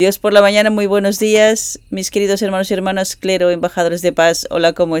Dios por la mañana, muy buenos días, mis queridos hermanos y hermanas, clero, embajadores de paz,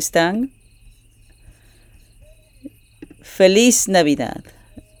 hola, ¿cómo están? Feliz Navidad.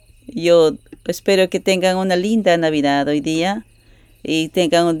 Yo espero que tengan una linda Navidad hoy día y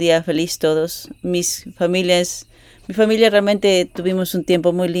tengan un día feliz todos. Mi familia realmente tuvimos un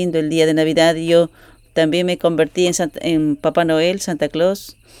tiempo muy lindo el día de Navidad. Yo también me convertí en Papá Noel, Santa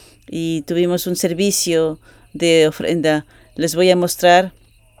Claus, y tuvimos un servicio de ofrenda. Les voy a mostrar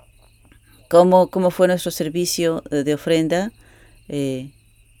cómo fue nuestro servicio de ofrenda.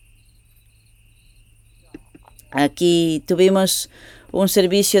 Aquí tuvimos un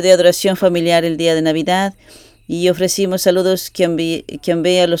servicio de adoración familiar el día de Navidad y ofrecimos saludos que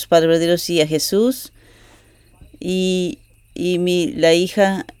envié a los Padres Verdaderos y a Jesús. La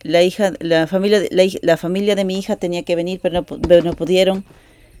familia de mi hija tenía que venir, pero no pudieron.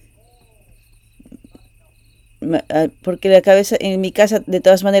 Porque en mi casa de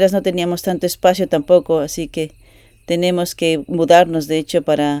todas maneras no teníamos tanto espacio tampoco, así que tenemos que mudarnos de hecho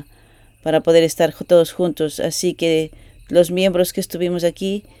para poder estar todos juntos. Así que los miembros que estuvimos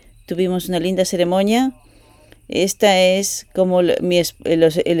aquí tuvimos una linda ceremonia. Esta es como el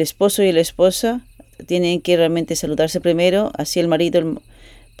esposo y la esposa tienen que realmente saludarse primero, así el marido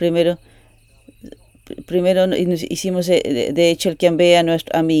primero hicimos de hecho el que envié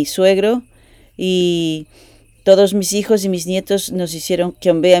a mi suegro, y todos mis hijos y mis nietos nos hicieron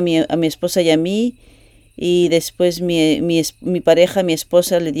quiombe a mi esposa y a mí, y después mi pareja, mi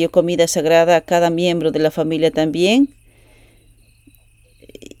esposa, le dio comida sagrada a cada miembro de la familia también.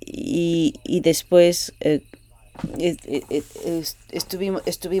 Y después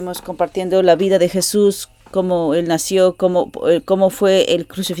estuvimos compartiendo la vida de Jesús, cómo Él nació, cómo fue el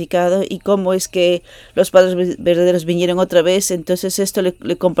crucificado y cómo es que los padres verdaderos vinieron otra vez. Entonces esto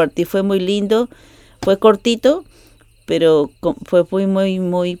le compartí, fue muy lindo. Fue cortito, pero fue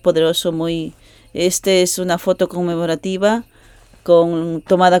muy poderoso, Este es una foto conmemorativa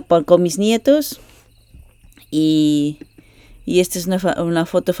tomada con mis nietos, y esta es una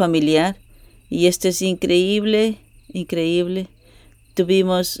foto familiar, y esto es increíble.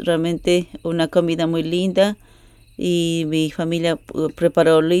 Tuvimos realmente una comida muy linda y mi familia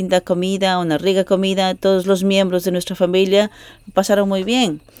preparó linda comida, una rica comida. Todos los miembros de nuestra familia pasaron muy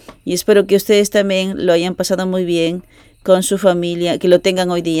bien y espero que ustedes también lo hayan pasado muy bien con su familia, que lo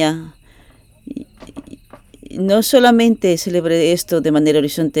tengan hoy día. No solamente celebre esto de manera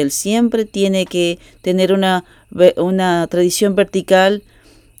horizontal, siempre tiene que tener una tradición vertical,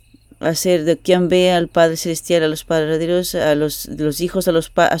 hacer de quien ve al Padre Celestial, a los Padres de Dios, a los hijos,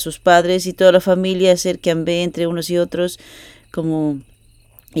 a sus padres y toda la familia, hacer quien ve entre unos y otros,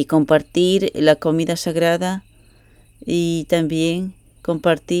 y compartir la comida sagrada, y también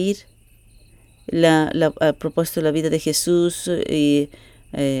compartir a propósito de la vida de Jesús, y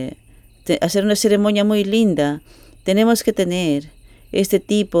hacer una ceremonia muy linda. Tenemos que tener este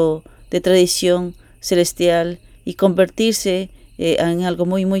tipo de tradición celestial y convertirse en algo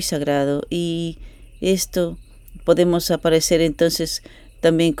muy sagrado, y esto podemos aparecer entonces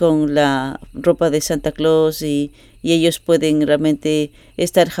también con la ropa de Santa Claus, y ellos pueden realmente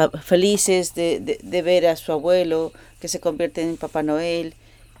estar felices de ver a su abuelo que se convierte en Papá Noel,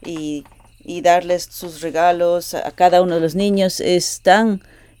 y darles sus regalos a cada uno de los niños. Es tan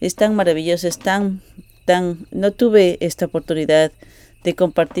maravilloso, no tuve esta oportunidad de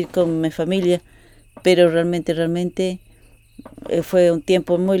compartir con mi familia, pero realmente fue un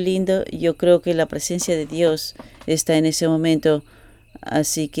tiempo muy lindo. Yo creo que la presencia de Dios está en ese momento.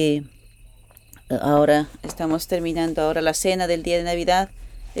 Así que ahora estamos terminando ahora la cena del día de Navidad.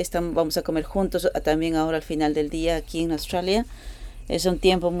 Vamos a comer juntos también ahora al final del día aquí en Australia. Es un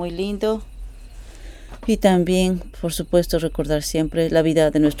tiempo muy lindo. Y también, por supuesto, recordar siempre la vida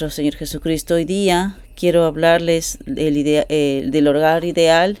de nuestro Señor Jesucristo. Hoy día quiero hablarles del hogar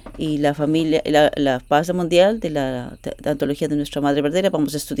ideal y la familia, la paz mundial de la Antología de nuestra Madre Verdadera.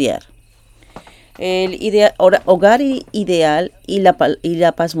 Vamos a estudiar el hogar ideal y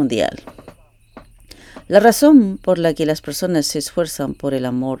la paz mundial. La razón por la que las personas se esfuerzan por el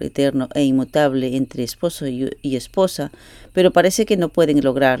amor eterno e inmutable entre esposo y esposa, pero parece que no pueden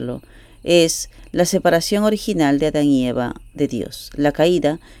lograrlo, es la separación original de Adán y Eva de Dios, la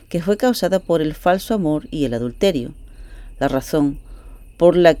caída que fue causada por el falso amor y el adulterio. La razón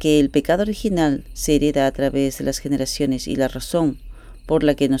por la que el pecado original se hereda a través de las generaciones, y la razón por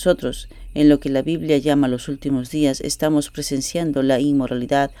la que nosotros, en lo que la Biblia llama los últimos días, estamos presenciando la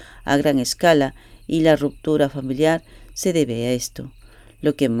inmoralidad a gran escala y la ruptura familiar, se debe a esto.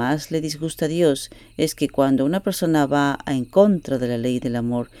 Lo que más le disgusta a Dios es que cuando una persona va en contra de la ley del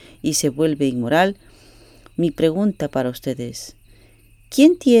amor y se vuelve inmoral, mi pregunta para ustedes: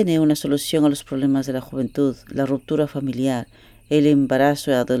 ¿Quién tiene una solución a los problemas de la juventud, la ruptura familiar, el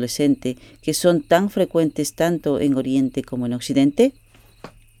embarazo adolescente, que son tan frecuentes tanto en Oriente como en Occidente?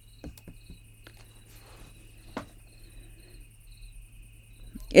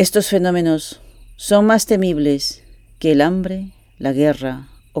 Estos fenómenos son más temibles que el hambre, la guerra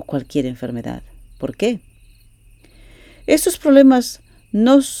o cualquier enfermedad. ¿Por qué? Estos problemas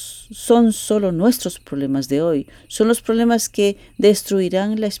no son solo nuestros problemas de hoy, son los problemas que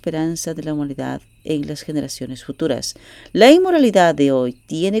destruirán la esperanza de la humanidad en las generaciones futuras. La inmoralidad de hoy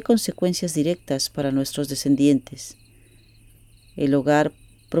tiene consecuencias directas para nuestros descendientes. El hogar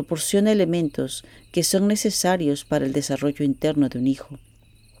proporciona elementos que son necesarios para el desarrollo interno de un hijo.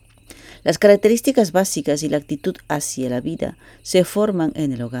 Las características básicas y la actitud hacia la vida se forman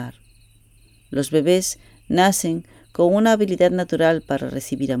en el hogar. Los bebés nacen con una habilidad natural para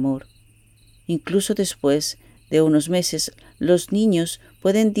recibir amor. Incluso después de unos meses, los niños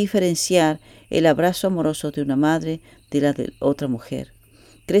pueden diferenciar el abrazo amoroso de una madre de la de otra mujer.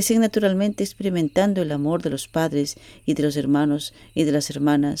 Crecen naturalmente experimentando el amor de los padres y de los hermanos y de las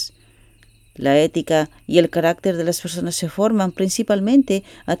hermanas. La ética y el carácter de las personas se forman principalmente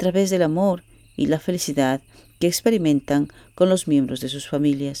a través del amor y la felicidad que experimentan con los miembros de sus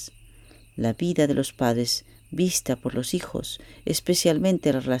familias. La vida de los padres vista por los hijos,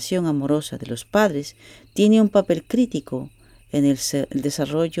 especialmente la relación amorosa de los padres, tiene un papel crítico en el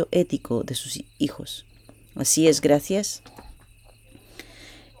desarrollo ético de sus hijos. Así es, gracias.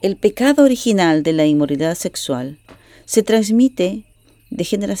 El pecado original de la inmoralidad sexual se transmite de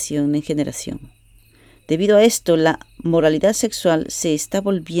generación en generación. Debido a esto, la moralidad sexual se está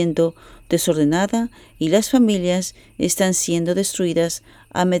volviendo desordenada y las familias están siendo destruidas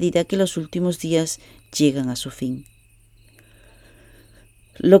a medida que los últimos días llegan a su fin.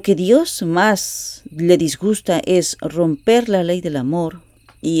 Lo que Dios más le disgusta es romper la ley del amor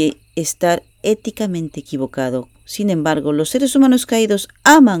y estar éticamente equivocado. Sin embargo, los seres humanos caídos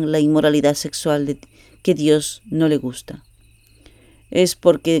aman la inmoralidad sexual que Dios no le gusta. Es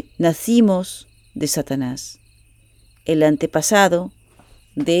porque nacimos de Satanás, el antepasado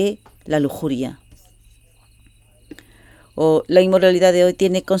de la lujuria. La inmoralidad de hoy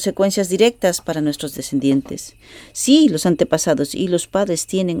tiene consecuencias directas para nuestros descendientes. Si los antepasados y los padres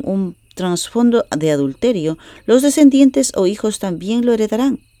tienen un trasfondo de adulterio, los descendientes o hijos también lo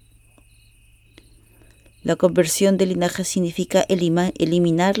heredarán. La conversión del linaje significa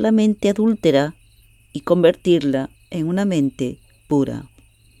eliminar la mente adúltera y convertirla en una mente pura.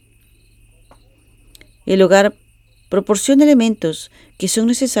 El hogar proporciona elementos que son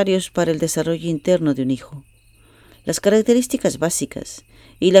necesarios para el desarrollo interno de un hijo. Las características básicas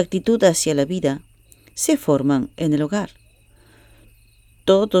y la actitud hacia la vida se forman en el hogar.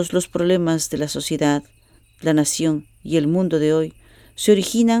 Todos los problemas de la sociedad, la nación y el mundo de hoy se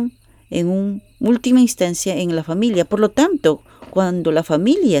originan en última instancia en la familia. Por lo tanto, cuando la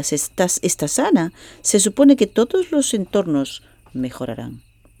familia está sana, se supone que todos los entornos mejorarán.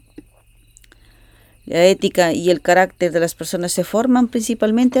 La ética y el carácter de las personas se forman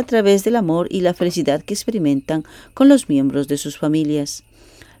principalmente a través del amor y la felicidad que experimentan con los miembros de sus familias.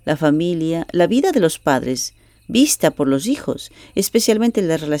 La vida de los padres, vista por los hijos, especialmente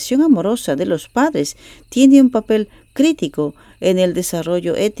la relación amorosa de los padres, tiene un papel crítico en el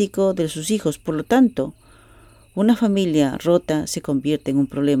desarrollo ético de sus hijos. Por lo tanto, una familia rota se convierte en un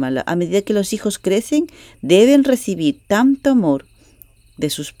problema. A medida que los hijos crecen, deben recibir tanto amor de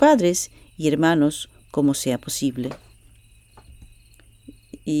sus padres y hermanos como sea posible.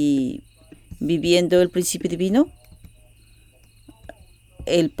 Y viviendo el principio divino,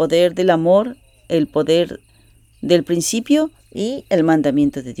 el poder del amor, el poder del principio y el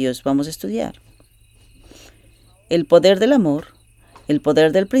mandamiento de Dios. Vamos a estudiar. El poder del amor, el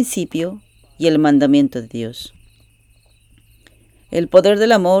poder del principio y el mandamiento de Dios. El poder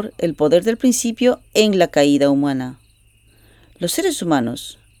del amor, el poder del principio en la caída humana. Los seres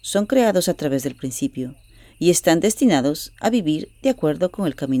humanos son creados a través del principio y están destinados a vivir de acuerdo con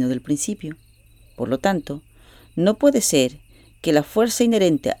el camino del principio. Por lo tanto, no puede ser que la fuerza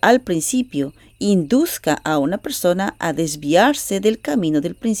inherente al principio induzca a una persona a desviarse del camino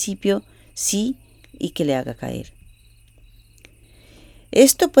del principio y que le haga caer.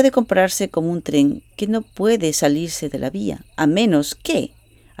 Esto puede compararse como un tren que no puede salirse de la vía, a menos que,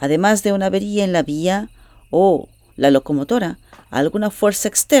 además de una avería en la vía o la locomotora, alguna fuerza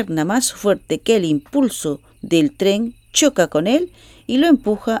externa más fuerte que el impulso del tren choca con él y lo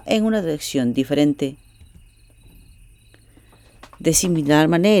empuja en una dirección diferente. De similar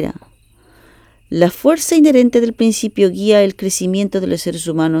manera, La fuerza inherente del principio guía el crecimiento de los seres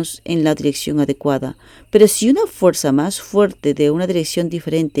humanos en la dirección adecuada, pero si una fuerza más fuerte de una dirección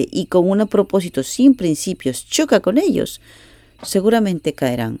diferente y con un propósito sin principios choca con ellos, seguramente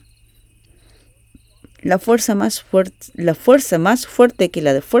caerán. La fuerza más fuerte que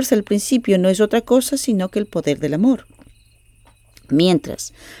la fuerza del principio no es otra cosa sino que el poder del amor.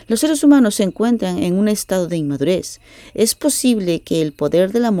 Mientras los seres humanos se encuentran en un estado de inmadurez, es posible que el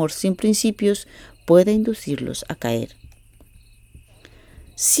poder del amor sin principios pueda inducirlos a caer.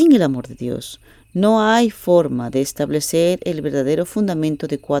 Sin el amor de Dios, no hay forma de establecer el verdadero fundamento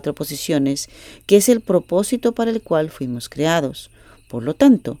de 4 posiciones, que es el propósito para el cual fuimos creados. Por lo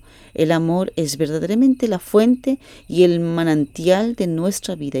tanto, el amor es verdaderamente la fuente y el manantial de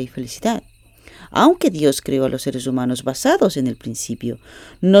nuestra vida y felicidad. Aunque Dios creó a los seres humanos basados en el principio,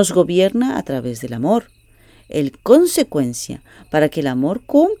 nos gobierna a través del amor. En consecuencia, para que el amor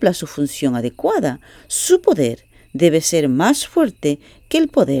cumpla su función adecuada, su poder debe ser más fuerte que el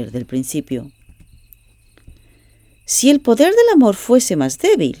poder del principio. Si el poder del amor fuese más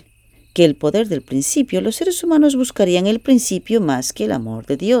débil que el poder del principio, los seres humanos buscarían el principio más que el amor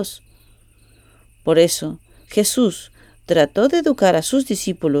de Dios. Por eso, Jesús trató de educar a sus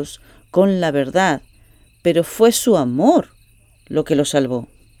discípulos con la verdad, pero fue su amor lo que los salvó.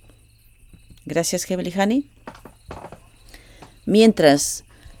 Gracias, Heavenly Honey. Mientras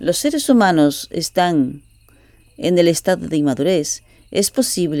los seres humanos están en el estado de inmadurez, es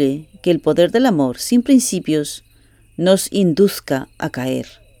posible que el poder del amor sin principios nos induzca a caer.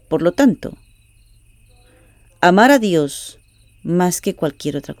 Por lo tanto, amar a Dios más que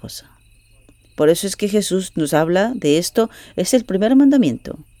cualquier otra cosa. Por eso es que Jesús nos habla de esto, es el primer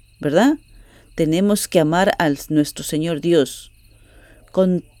mandamiento, ¿verdad? Tenemos que amar a nuestro Señor Dios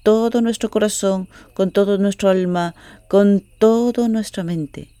con todo nuestro corazón, con todo nuestro alma, con toda nuestra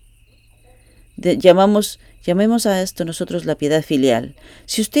mente. Llamemos a esto nosotros la piedad filial.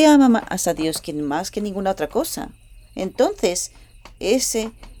 Si usted ama más a Dios más que ninguna otra cosa, entonces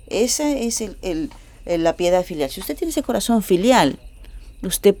esa es la piedad filial. Si usted tiene ese corazón filial,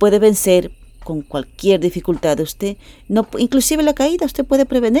 usted puede vencer con cualquier dificultad. Usted no, inclusive la caída, usted puede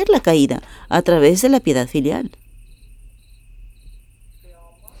prevenir la caída a través de la piedad filial.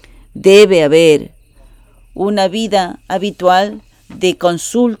 Debe haber una vida habitual de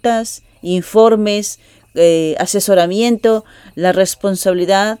consultas, informes, asesoramiento. La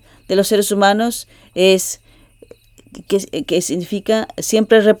responsabilidad de los seres humanos es que significa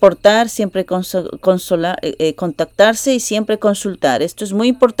siempre reportar, siempre contactarse y siempre consultar. Esto es muy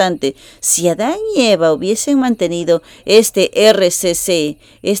importante. Si Adán y Eva hubiesen mantenido este RCC,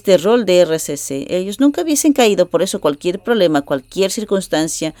 este rol de RCC, ellos nunca hubiesen caído. Por eso cualquier problema, cualquier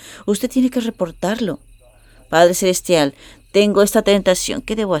circunstancia, usted tiene que reportarlo. Padre Celestial, tengo esta tentación,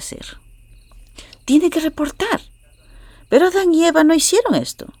 ¿qué debo hacer? Tiene que reportar. Pero Adán y Eva no hicieron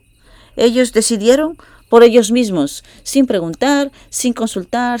esto. Ellos decidieron por ellos mismos, sin preguntar, sin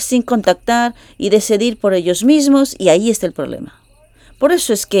consultar, sin contactar y decidir por ellos mismos, y ahí está el problema. Por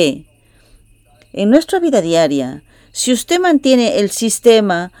eso es que en nuestra vida diaria, si usted mantiene el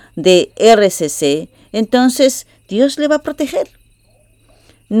sistema de RCC, entonces Dios le va a proteger.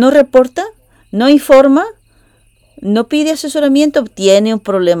 No reporta, no informa, no pide asesoramiento, tiene un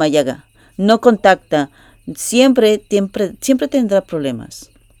problema ya. No contacta, siempre tendrá problemas.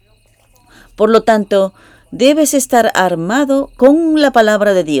 Por lo tanto, debes estar armado con la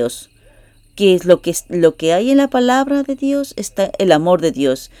palabra de Dios. ¿Qué es lo que hay en la palabra de Dios? Está el amor de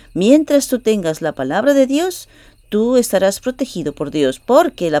Dios. Mientras tú tengas la palabra de Dios, tú estarás protegido por Dios,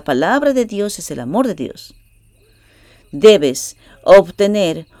 porque la palabra de Dios es el amor de Dios. Debes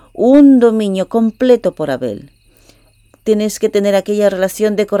obtener un dominio completo por Abel. Tienes que tener aquella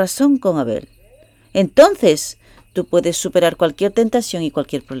relación de corazón con Abel. Entonces, tú puedes superar cualquier tentación y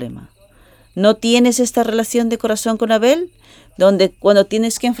cualquier problema. ¿No tienes esta relación de corazón con Abel? Donde cuando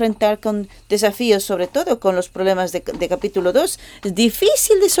tienes que enfrentar con desafíos, sobre todo con los problemas de capítulo 2, es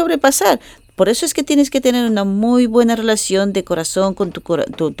difícil de sobrepasar. Por eso es que tienes que tener una muy buena relación de corazón con tu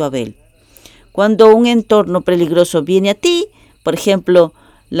Abel. Cuando un entorno peligroso viene a ti, por ejemplo,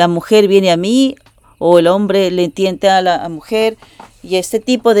 la mujer viene a mí o el hombre le tienta a la mujer, y este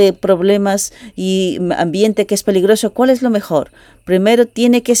tipo de problemas y ambiente que es peligroso, ¿cuál es lo mejor? Primero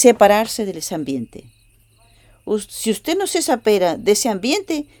tiene que separarse de ese ambiente. Si usted no se separa de ese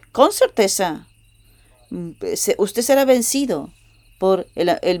ambiente, con certeza usted será vencido por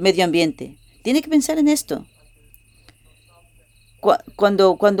el medio ambiente. Tiene que pensar en esto.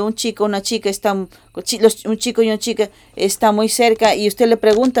 Cuando un chico o una chica un chico y una chica está muy cerca y usted le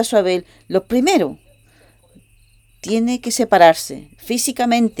pregunta a su Abel, lo primero, tiene que separarse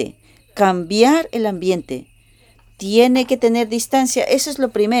físicamente, cambiar el ambiente. Tiene que tener distancia. Eso es lo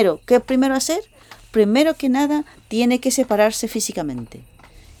primero. ¿Qué primero hacer? Primero que nada, tiene que separarse físicamente.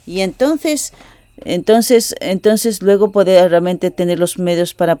 Y entonces luego poder realmente tener los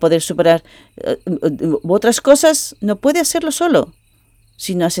medios para poder superar otras cosas. No puede hacerlo solo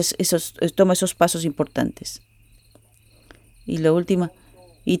si no toma esos pasos importantes. Y la última,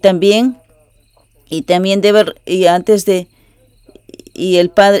 y también debe, y el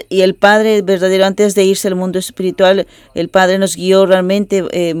Padre verdadero, antes de irse al mundo espiritual, el Padre nos guió realmente,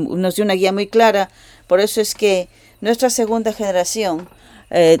 nos dio una guía muy clara. Por eso es que nuestra segunda generación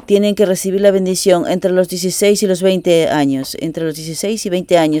tienen que recibir la bendición entre los 16 y los 20 años, entre los 16 y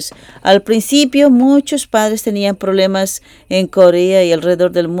 20 años. Al principio muchos padres tenían problemas en Corea y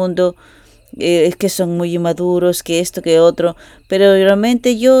alrededor del mundo, que son muy inmaduros, que esto, que otro, pero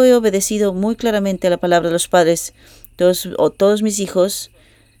realmente yo he obedecido muy claramente a la palabra de los padres. Todos mis hijos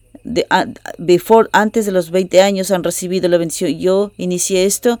antes de los 20 años han recibido la bendición. Yo inicié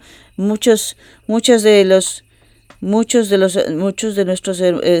esto. Muchos de nuestros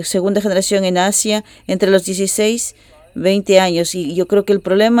segunda generación en Asia entre los 16 20 años, y yo creo que el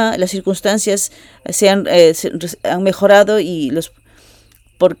problema, las circunstancias han mejorado, y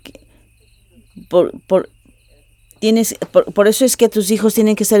por eso es que tus hijos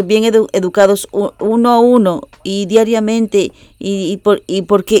tienen que ser bien educados uno a uno y diariamente, y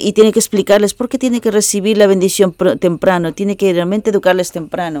tiene que explicarles por qué tiene que recibir la bendición temprano, tiene que realmente educarles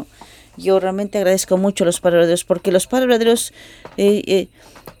temprano. Yo realmente agradezco mucho a los padres verdaderos, porque los padres verdaderos,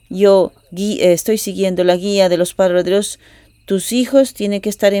 estoy siguiendo la guía de los padres verdaderos. Tus hijos tienen que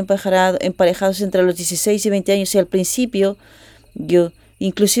estar emparejados entre los 16 y 20 años, y al principio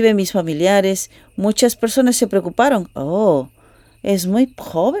inclusive mis familiares, muchas personas se preocuparon. Es muy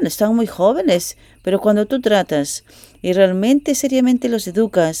joven, están muy jóvenes. Pero cuando tú tratas y realmente, seriamente los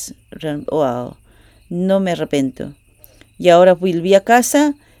educas, wow, no me arrepiento. Y ahora volví a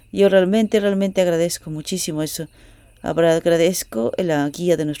casa, yo realmente agradezco muchísimo eso. Agradezco la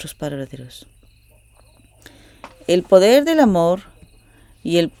guía de nuestros padres verdaderos. El poder del amor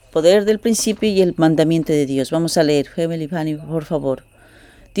y el poder del principio y el mandamiento de Dios. Vamos a leer, Gemel y Pani, por favor.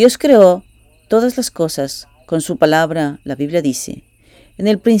 Dios creó todas las cosas con su palabra. La Biblia dice: en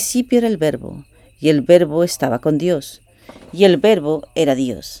el principio era el Verbo, y el Verbo estaba con Dios, y el Verbo era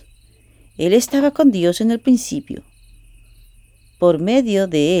Dios. Él estaba con Dios en el principio. Por medio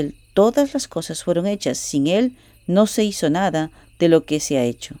de Él todas las cosas fueron hechas. Sin Él no se hizo nada de lo que se ha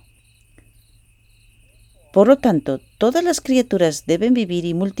hecho. Por lo tanto, todas las criaturas deben vivir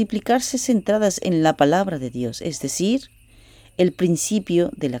y multiplicarse centradas en la palabra de Dios, es decir, el principio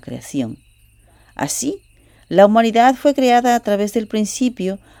de la creación. Así, la humanidad fue creada a través del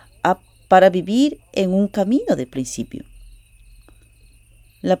principio para vivir en un camino de principio.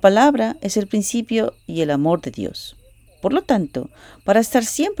 La palabra es el principio y el amor de Dios. Por lo tanto, para estar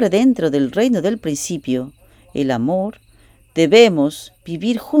siempre dentro del reino del principio, el amor, debemos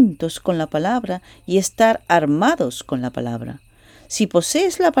vivir juntos con la palabra y estar armados con la palabra. Si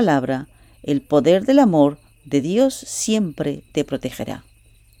posees la palabra, el poder del amor de Dios siempre te protegerá.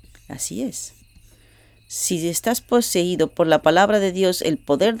 Así es. Si estás poseído por la palabra de Dios, el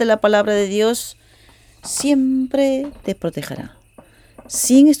poder de la palabra de Dios siempre te protegerá.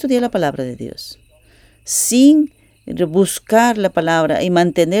 Sin estudiar la palabra de Dios, sin buscar la palabra y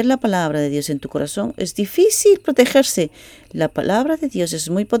mantener la palabra de Dios en tu corazón, es difícil protegerse. La palabra de Dios es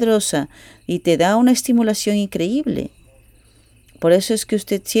muy poderosa y te da una estimulación increíble. Por eso es que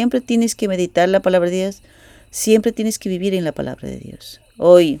usted siempre tienes que meditar la palabra de Dios. Siempre tienes que vivir en la palabra de Dios.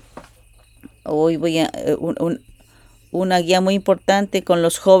 Hoy voy a una guía muy importante con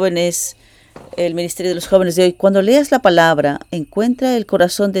los jóvenes, el Ministerio de los Jóvenes de hoy. Cuando leas la palabra, encuentra el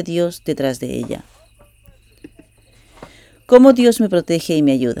corazón de Dios detrás de ella. ¿Cómo Dios me protege y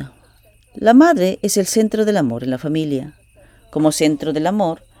me ayuda? La madre es el centro del amor en la familia. Como centro del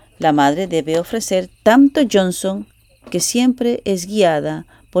amor, la madre debe ofrecer tanto Jeongseong, que siempre es guiada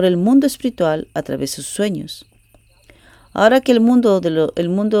por el mundo espiritual a través de sus sueños. Ahora que el mundo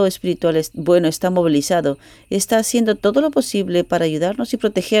espiritual está movilizado, está haciendo todo lo posible para ayudarnos y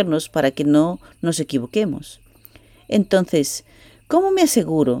protegernos para que no nos equivoquemos. Entonces, ¿cómo me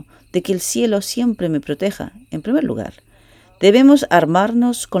aseguro de que el cielo siempre me proteja? En primer lugar, debemos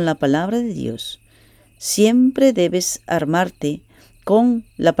armarnos con la palabra de Dios. Siempre debes armarte con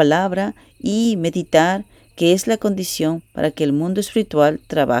la palabra y meditar, que es la condición para que el mundo espiritual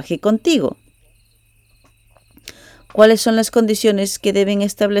trabaje contigo. ¿Cuáles son las condiciones que deben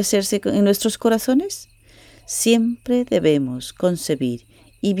establecerse en nuestros corazones? Siempre debemos concebir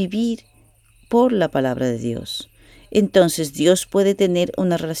y vivir por la palabra de Dios. entonces Dios puede tener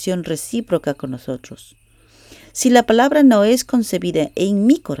una relación recíproca con nosotros. Si la palabra no es concebida en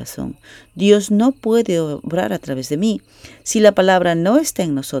mi corazón, Dios no puede obrar a través de mí. Si la palabra no está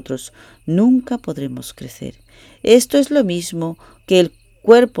en nosotros, nunca podremos crecer. Esto es lo mismo que el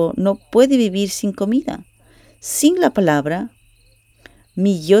cuerpo no puede vivir sin comida. Sin la palabra,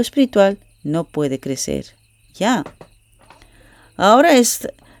 mi yo espiritual no puede crecer. Ya. Ahora es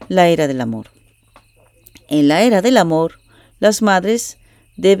la era del amor. En la era del amor, las madres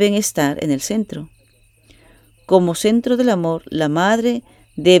deben estar en el centro. Como centro del amor, la madre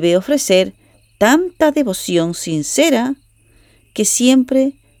debe ofrecer tanta devoción sincera que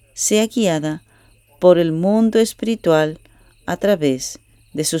siempre sea guiada por el mundo espiritual a través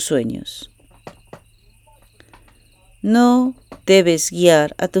de sus sueños. No debes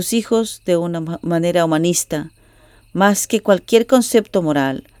guiar a tus hijos de una manera humanista, más que cualquier concepto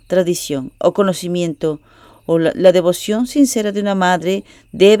moral, tradición o conocimiento, o la devoción sincera de una madre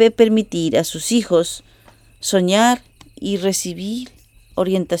debe permitir a sus hijos soñar y recibir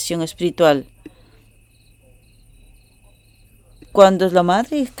orientación espiritual. Cuando la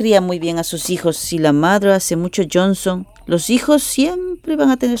madre cría muy bien a sus hijos, si la madre hace mucho Jeongseong, los hijos siempre van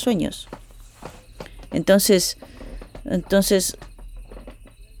a tener sueños. Entonces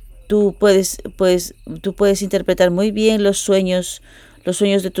tú puedes interpretar muy bien los sueños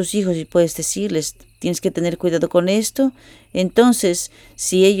de tus hijos y puedes decirles, tienes que tener cuidado con esto. Entonces,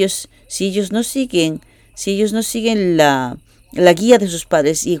 si ellos no siguen la guía de sus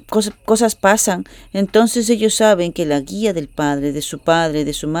padres y cosas pasan, entonces ellos saben que la guía del padre, de su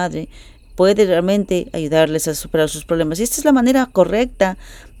madre, puede realmente ayudarles a superar sus problemas. Y esta es la manera correcta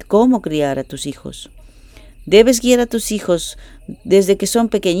de cómo criar a tus hijos. Debes guiar a tus hijos desde que son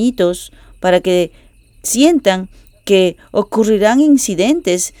pequeñitos para que sientan que ocurrirán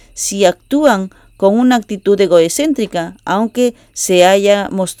incidentes si actúan con una actitud egocéntrica, aunque se haya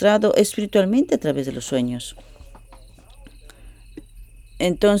mostrado espiritualmente a través de los sueños.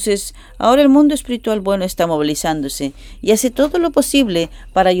 Entonces, ahora el mundo espiritual bueno está movilizándose y hace todo lo posible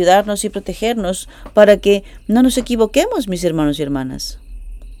para ayudarnos y protegernos, para que no nos equivoquemos, mis hermanos y hermanas.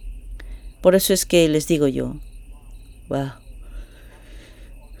 Por eso es que les digo yo, wow,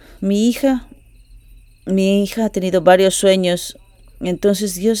 mi hija ha tenido varios sueños.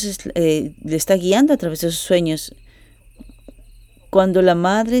 Entonces Dios le está guiando a través de sus sueños. Cuando la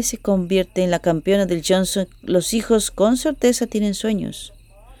madre se convierte en la campeona del Jeongseong, los hijos con certeza tienen sueños.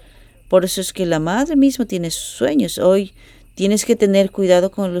 Por eso es que la madre misma tiene sueños. Hoy tienes que tener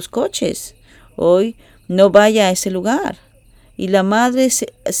cuidado con los coches. Hoy no vaya a ese lugar. Y la madre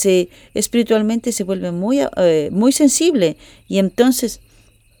espiritualmente se vuelve muy sensible. Y entonces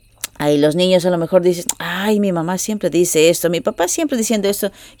ahí los niños a lo mejor dicen, ay, mi mamá siempre dice esto, mi papá siempre diciendo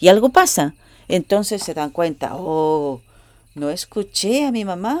esto, y algo pasa. Entonces se dan cuenta, oh, no escuché a mi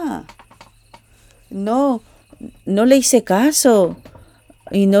mamá, no le hice caso,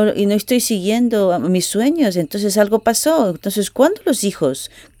 y no estoy siguiendo mis sueños, entonces algo pasó. Entonces, cuando los hijos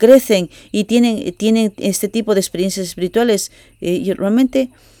crecen y tienen este tipo de experiencias espirituales, y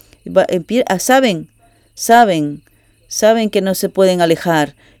realmente saben que no se pueden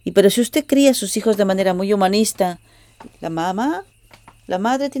alejar. Pero si usted cría a sus hijos de manera muy humanista, la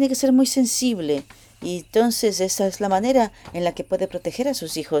madre tiene que ser muy sensible. Y entonces esa es la manera en la que puede proteger a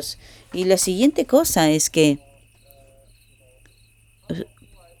sus hijos. Y la siguiente cosa es que,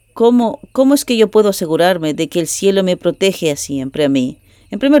 ¿cómo es que yo puedo asegurarme de que el cielo me protege siempre a mí?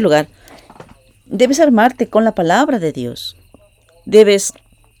 En primer lugar, debes armarte con la palabra de Dios. Debes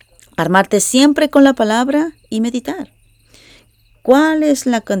armarte siempre con la palabra y meditar. ¿Cuál es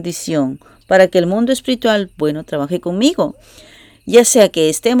la condición para que el mundo espiritual bueno trabaje conmigo? Ya sea que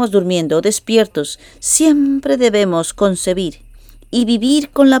estemos durmiendo o despiertos, siempre debemos concebir y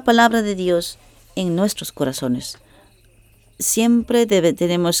vivir con la palabra de Dios en nuestros corazones. Siempre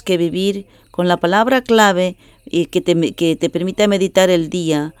tenemos que vivir con la palabra clave y que te permita meditar el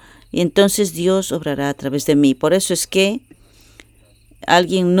día, y entonces Dios obrará a través de mí. Por eso es que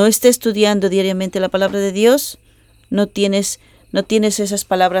alguien no esté estudiando diariamente la palabra de Dios, no tienes esas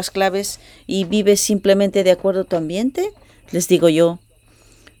palabras claves y vives simplemente de acuerdo a tu ambiente. Les digo yo,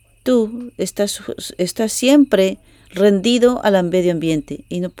 tú estás siempre rendido al medio ambiente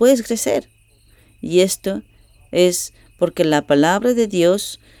y no puedes crecer. Y esto es porque la palabra de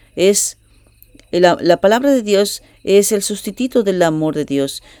Dios es el sustituto del amor de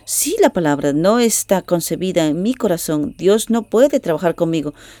Dios. Si la palabra no está concebida en mi corazón, Dios no puede trabajar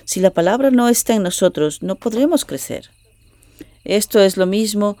conmigo. Si la palabra no está en nosotros, no podremos crecer. Esto es lo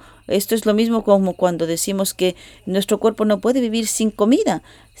mismo como cuando decimos que nuestro cuerpo no puede vivir sin comida.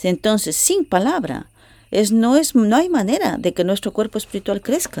 Entonces, sin palabra, No hay manera de que nuestro cuerpo espiritual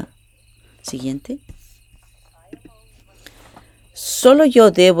crezca. Siguiente. Solo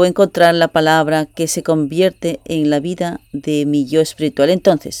yo debo encontrar la palabra que se convierte en la vida de mi yo espiritual.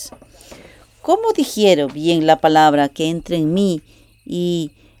 Entonces, ¿cómo digiero bien la palabra que entra en mí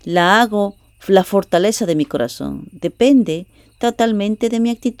y la hago la fortaleza de mi corazón? Depende totalmente de mi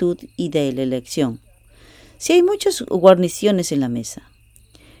actitud y de la elección. Si hay muchas guarniciones en la mesa,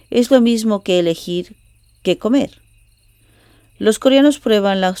 es lo mismo que elegir qué comer. Los coreanos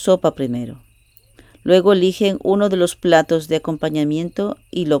prueban la sopa primero. Luego eligen uno de los platos de acompañamiento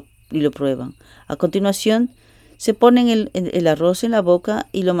y lo prueban. A continuación, se ponen el arroz en la boca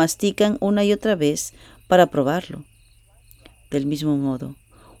y lo mastican una y otra vez para probarlo. Del mismo modo,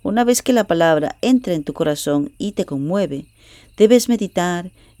 una vez que la palabra entra en tu corazón y te conmueve, debes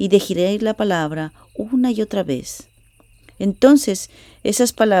meditar y digerir la palabra una y otra vez. Entonces,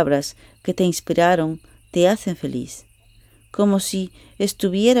 esas palabras que te inspiraron te hacen feliz. Como si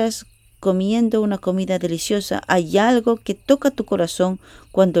estuvieras comiendo una comida deliciosa, hay algo que toca tu corazón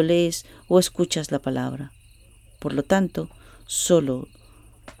cuando lees o escuchas la palabra. Por lo tanto, solo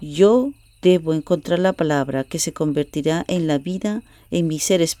yo debo encontrar la palabra que se convertirá en la vida en mi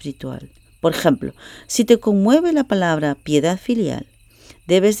ser espiritual. Por ejemplo, si te conmueve la palabra piedad filial,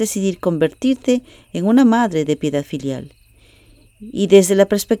 debes decidir convertirte en una madre de piedad filial. Y desde la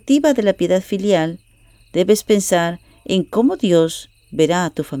perspectiva de la piedad filial, debes pensar en cómo Dios verá a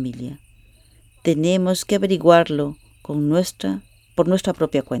tu familia. Tenemos que averiguarlo por nuestra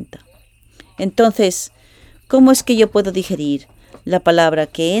propia cuenta. Entonces, ¿cómo es que yo puedo digerir la palabra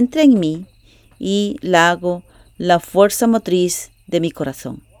que entra en mí y la hago la fuerza motriz de mi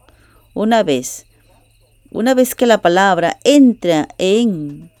corazón? Una vez que la palabra entra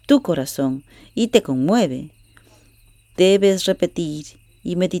en tu corazón y te conmueve, debes repetir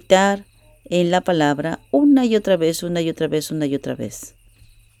y meditar en la palabra una y otra vez, una y otra vez, una y otra vez.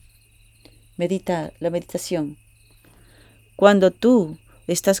 Meditar, la meditación. Cuando tú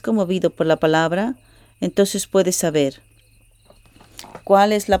estás conmovido por la palabra, entonces puedes saber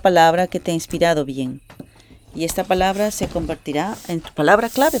cuál es la palabra que te ha inspirado bien. Y esta palabra se convertirá en tu palabra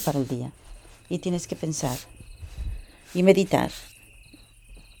clave para el día. Y tienes que pensar y meditar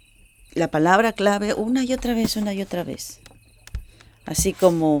la palabra clave una y otra vez, una y otra vez. Así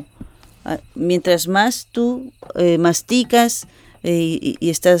como mientras más tú masticas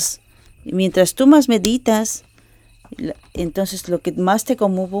mientras tú más meditas, entonces lo que más te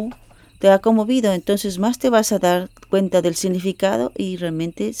ha conmovido, entonces más te vas a dar cuenta del significado y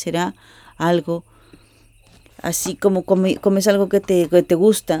realmente será algo así como comes algo que te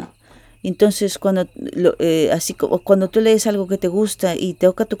gusta. Entonces cuando tú lees algo que te gusta y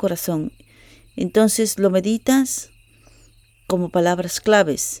toca tu corazón, entonces lo meditas como palabras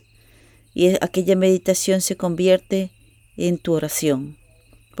claves y aquella meditación se convierte en tu oración.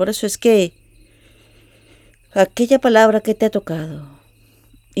 Por eso es que aquella palabra que te ha tocado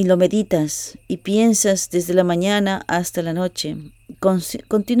y lo meditas y piensas desde la mañana hasta la noche,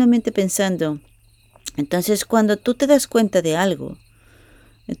 continuamente pensando, entonces cuando tú te das cuenta de algo,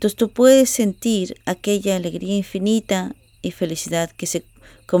 entonces tú puedes sentir aquella alegría infinita y felicidad que se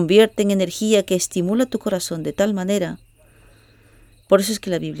convierte en energía que estimula tu corazón de tal manera. Por eso es que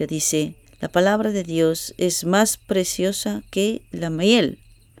la Biblia dice, la palabra de Dios es más preciosa que la miel.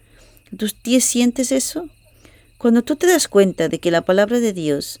 ¿Tú sientes eso? Cuando tú te das cuenta de que la palabra de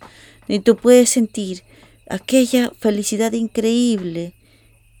Dios, y tú puedes sentir aquella felicidad increíble,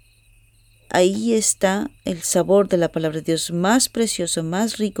 ahí está el sabor de la palabra de Dios, más precioso,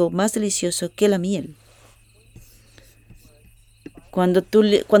 más rico, más delicioso que la miel.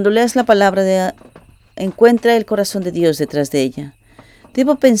 Cuando leas la palabra, encuentra el corazón de Dios detrás de ella.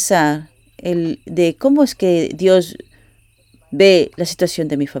 Debo pensar de cómo es que Dios ve la situación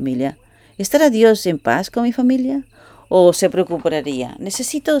de mi familia. ¿Estará Dios en paz con mi familia? ¿O se preocuparía?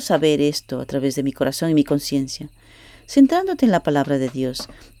 Necesito saber esto a través de mi corazón y mi conciencia. Centrándote en la palabra de Dios,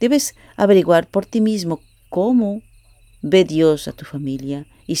 debes averiguar por ti mismo cómo ve Dios a tu familia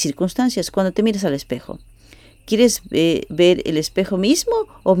y circunstancias cuando te miras al espejo. ¿Quieres ver el espejo mismo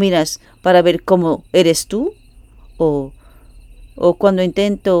o miras para ver cómo eres tú? ¿O cuando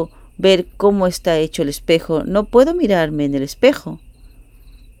intento ver cómo está hecho el espejo, no puedo mirarme en el espejo?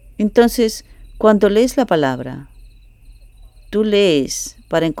 Entonces, cuando lees la palabra, ¿tú lees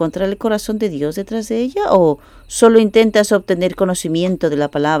para encontrar el corazón de Dios detrás de ella o solo intentas obtener conocimiento de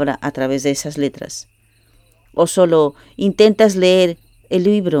la palabra a través de esas letras? ¿O solo intentas leer el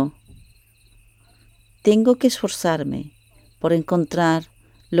libro? Tengo que esforzarme por encontrar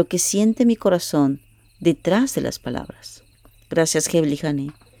lo que siente mi corazón detrás de las palabras. Gracias,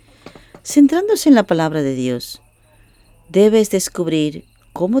 Heblihani. Centrándose en la palabra de Dios, debes descubrir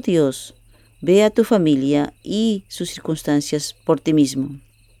cómo Dios ve a tu familia y sus circunstancias por ti mismo.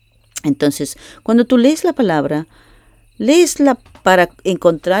 Entonces, cuando tú lees la palabra, ¿leesla para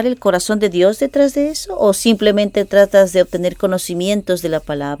encontrar el corazón de Dios detrás de eso? ¿O simplemente tratas de obtener conocimientos de la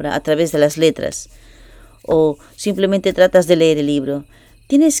palabra a través de las letras? ¿O simplemente tratas de leer el libro?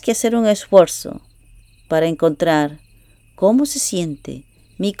 Tienes que hacer un esfuerzo para encontrar cómo se siente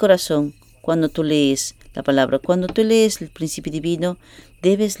mi corazón cuando tú lees la palabra. Cuando tú lees el principio divino,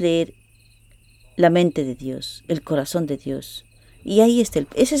 debes leer la mente de Dios, el corazón de Dios. Y ahí está,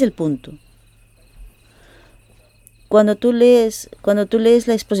 ese es el punto. Cuando tú lees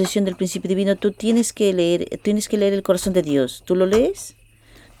la exposición del principio divino, tú tienes que leer el corazón de Dios. ¿Tú lo lees?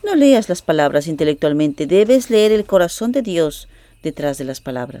 No leas las palabras intelectualmente, debes leer el corazón de Dios detrás de las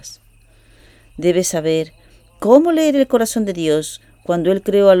palabras. Debes saber cómo leer el corazón de Dios cuando Él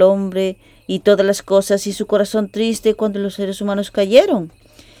creó al hombre y todas las cosas, y su corazón triste cuando los seres humanos cayeron,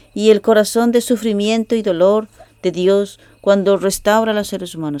 y el corazón de sufrimiento y dolor de Dios cuando restaura a los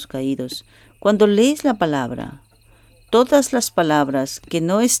seres humanos caídos. Cuando lees la palabra, todas las palabras que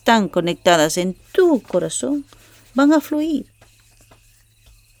no están conectadas en tu corazón van a fluir.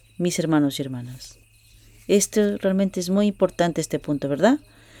 Mis hermanos y hermanas, esto realmente es muy importante, este punto, ¿verdad?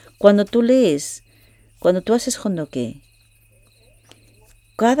 Cuando tú lees, cuando tú haces hondoke,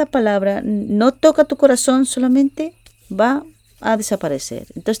 cada palabra no toca tu corazón, solamente va a desaparecer.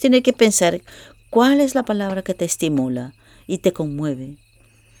 Entonces tienes que pensar cuál es la palabra que te estimula y te conmueve.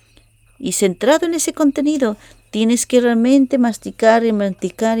 Y centrado en ese contenido, tienes que realmente masticar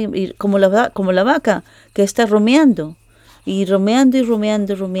y como la vaca que está rumiando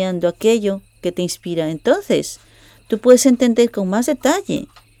aquello que te inspira. Entonces, tú puedes entender con más detalle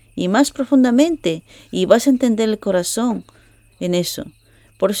y más profundamente, y vas a entender el corazón en eso.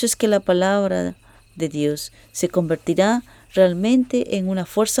 Por eso es que la palabra de Dios se convertirá realmente en una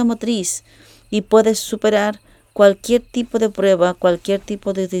fuerza motriz y puedes superar cualquier tipo de prueba, cualquier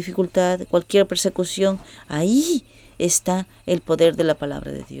tipo de dificultad, cualquier persecución. Ahí está el poder de la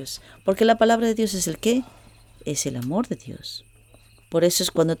palabra de Dios. Porque la palabra de Dios es ¿el qué? Es el amor de Dios. Por eso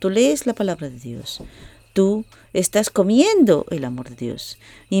es cuando tú lees la palabra de Dios, tú estás comiendo el amor de Dios.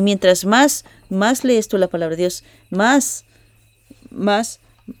 Y mientras más lees tú la palabra de Dios, más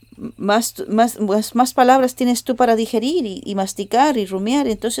palabras tienes tú para digerir y masticar y rumiar.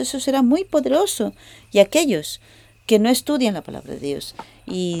 Entonces eso será muy poderoso. Y aquellos que no estudian la palabra de Dios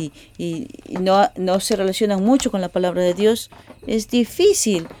y no se relacionan mucho con la palabra de Dios, es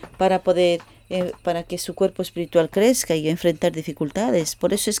difícil para que su cuerpo espiritual crezca y enfrentar dificultades.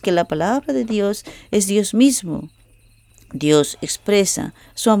 Por eso es que la palabra de Dios es Dios mismo. Dios expresa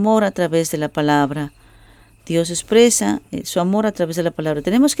su amor a través de la palabra. Dios expresa su amor a través de la palabra.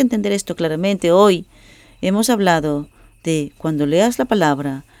 Tenemos que entender esto claramente. Hoy hemos hablado de cuando leas la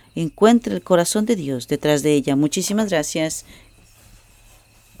palabra, encuentra el corazón de Dios detrás de ella. Muchísimas gracias.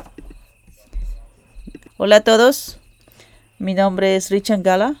 Hola a todos. Mi nombre es Richard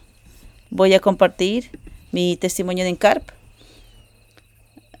Gala. Voy a compartir mi testimonio en CARP.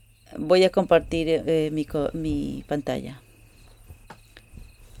 Voy a compartir mi pantalla.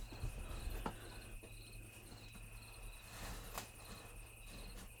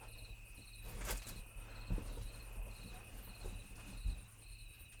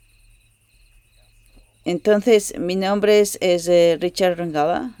 Entonces, mi nombre es Richard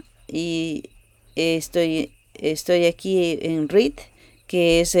Rangala y estoy aquí en RIT,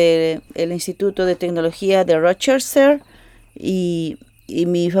 que es el Instituto de Tecnología de Rochester, y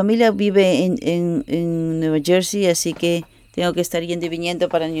mi familia vive en Nueva Jersey, así que tengo que estar yendo y viniendo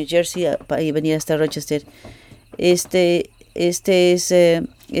para New Jersey y venir hasta Rochester. Este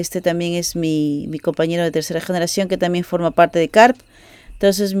también es mi compañero de tercera generación, que también forma parte de CARP.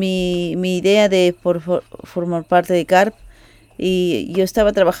 Entonces mi idea de formar parte de CARP, y yo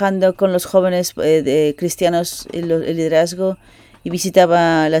estaba trabajando con los jóvenes cristianos en el liderazgo, y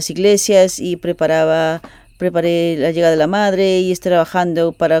visitaba las iglesias y preparé la llegada de la Madre, y estoy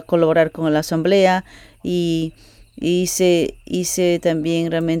trabajando para colaborar con la asamblea, y hice también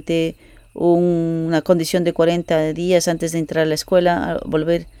realmente una condición de 40 días antes de entrar a la escuela, a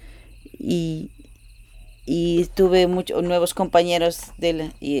volver, y tuve muchos nuevos compañeros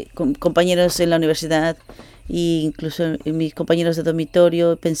compañeros en la universidad, e incluso mis compañeros de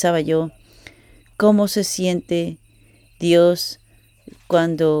dormitorio. Pensaba yo, ¿cómo se siente Dios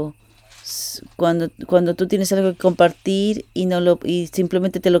cuando tú tienes algo que compartir y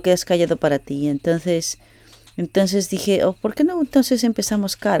simplemente te lo quedas callado para ti? Entonces dije, ¿por qué no entonces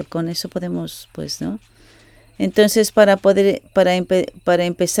empezamos CARP? Con eso podemos, pues, ¿no? Entonces, para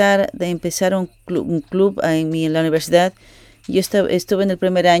empezar un club en la universidad, yo estuve en el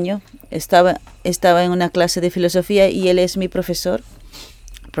primer año, estaba en una clase de filosofía y él es mi profesor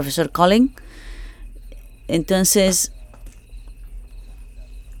Colin. Entonces,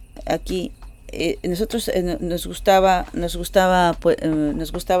 aquí nosotros nos gustaba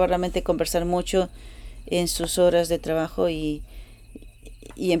realmente conversar mucho en sus horas de trabajo y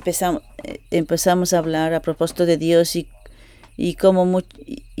empezamos a hablar a propósito de Dios y cómo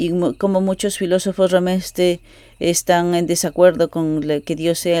muchos filósofos realmente están en desacuerdo con que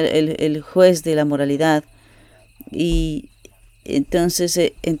Dios sea el juez de la moralidad. Y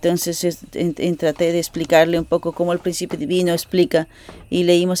entonces traté de explicarle un poco cómo el principio divino explica, y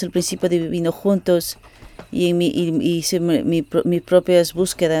leímos el principio divino juntos y hice mis propias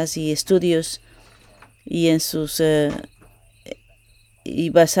búsquedas y estudios y en sus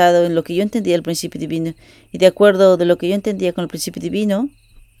y basado en lo que yo entendía del principio divino, y de acuerdo de lo que yo entendía con el principio divino,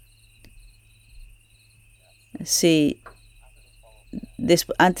 sí,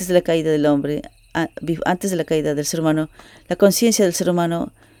 antes de la caída del hombre, antes de la caída del ser humano, la conciencia del ser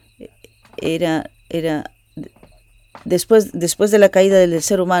humano era después de la caída del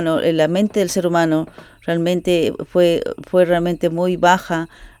ser humano, la mente del ser humano realmente fue realmente muy baja,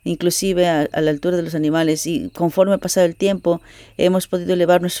 inclusive a la altura de los animales, y conforme ha pasado el tiempo hemos podido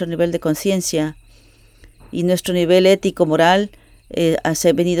elevar nuestro nivel de conciencia y nuestro nivel ético moral se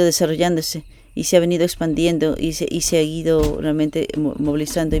ha venido desarrollándose y se ha venido expandiendo y se ha ido realmente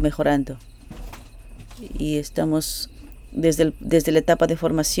movilizando y mejorando, y estamos desde la etapa de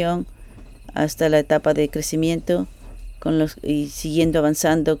formación hasta la etapa de crecimiento y siguiendo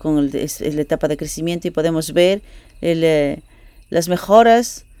avanzando con la etapa de crecimiento, y podemos ver las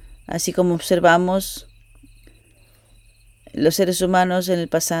mejoras, así como observamos los seres humanos en el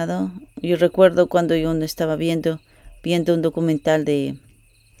pasado. Yo recuerdo cuando yo estaba viendo un documental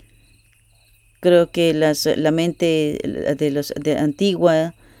creo que la mente de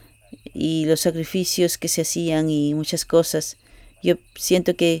antigua y los sacrificios que se hacían y muchas cosas. Yo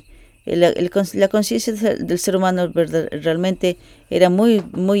siento que la conciencia del ser humano realmente era muy,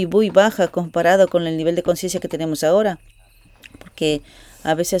 muy, muy baja comparado con el nivel de conciencia que tenemos ahora, porque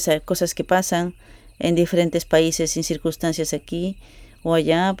a veces hay cosas que pasan en diferentes países, sin circunstancias aquí o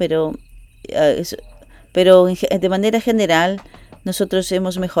allá, pero de manera general nosotros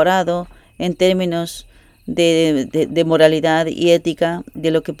hemos mejorado en términos de moralidad y ética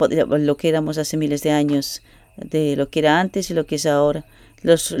de lo que éramos hace miles de años, de lo que era antes y lo que es ahora,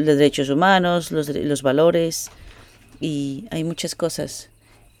 los derechos humanos, los valores, y hay muchas cosas,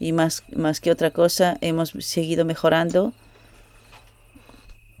 y más que otra cosa hemos seguido mejorando.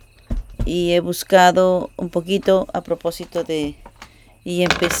 Y he buscado un poquito a propósito y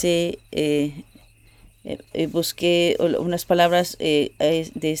empecé, busqué unas palabras de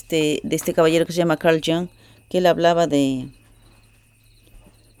este caballero que se llama Carl Jung, que él hablaba de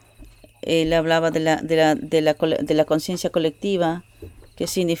la conciencia colectiva, que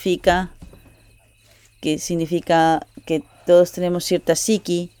significa que todos tenemos cierta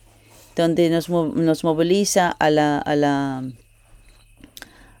psiqui, donde nos moviliza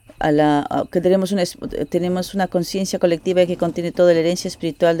que tenemos una conciencia colectiva que contiene toda la herencia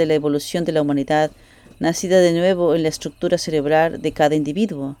espiritual de la evolución de la humanidad, nacida de nuevo en la estructura cerebral de cada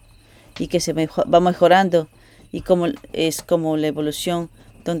individuo, y que va mejorando, y como la evolución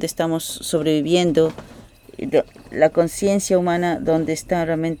donde estamos sobreviviendo, la conciencia humana donde está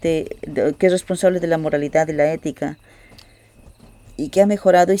realmente, que es responsable de la moralidad y la ética, y que ha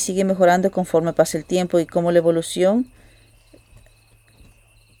mejorado y sigue mejorando conforme pasa el tiempo, y como la evolución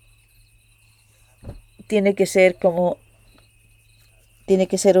tiene que ser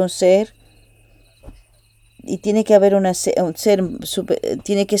un ser, y tiene que haber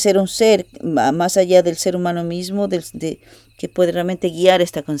tiene que ser un ser más allá del ser humano mismo, que puede realmente guiar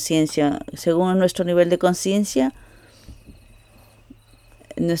esta conciencia según nuestro nivel de conciencia.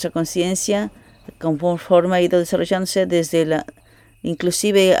 Nuestra conciencia conforme ha ido desarrollándose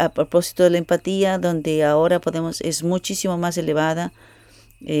inclusive a propósito de la empatía, donde ahora es muchísimo más elevada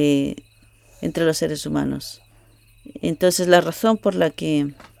entre los seres humanos. Entonces, la razón por la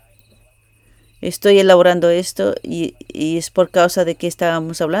que estoy elaborando esto y es por causa de que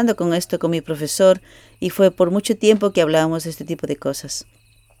estábamos hablando con mi profesor, y fue por mucho tiempo que hablábamos de este tipo de cosas.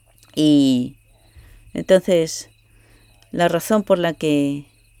 Y entonces, la razón por la que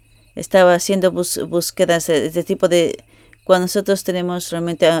estaba haciendo búsquedas de este tipo cuando nosotros tenemos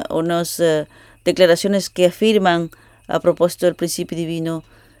realmente unas declaraciones que afirman a propósito del principio divino,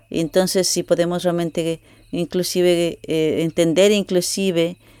 entonces si podemos realmente inclusive entender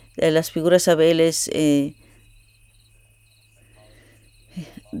las figuras abeles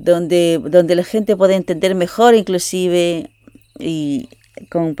donde la gente puede entender mejor inclusive y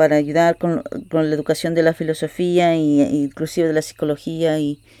para ayudar con la educación de la filosofía y inclusive de la psicología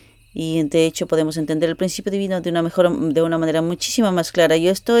y de hecho podemos entender el principio divino de una manera muchísimo más clara.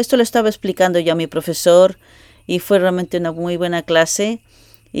 Yo esto lo estaba explicando ya a mi profesor y fue realmente una muy buena clase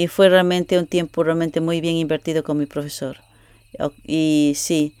y fue realmente un tiempo realmente muy bien invertido con mi profesor. Y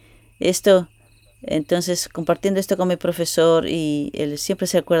sí, entonces compartiendo esto con mi profesor y él siempre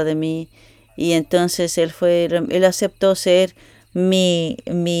se acuerda de mí y entonces él aceptó ser mi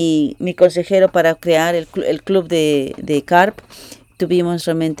consejero para crear el club de CARP. Tuvimos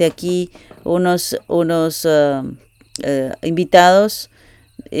realmente aquí unos invitados.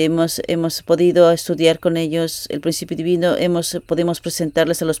 Hemos podido estudiar con ellos el principio divino, podemos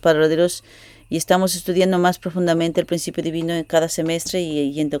presentarles a los padres verdaderos y estamos estudiando más profundamente el principio divino en cada semestre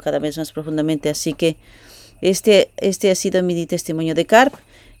y yendo cada vez más profundamente. Así que este ha sido mi testimonio de CARP.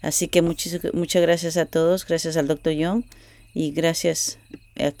 Así que muchas gracias a todos, gracias al Dr. Young y gracias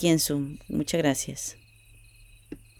aquí en Zoom. Muchas gracias.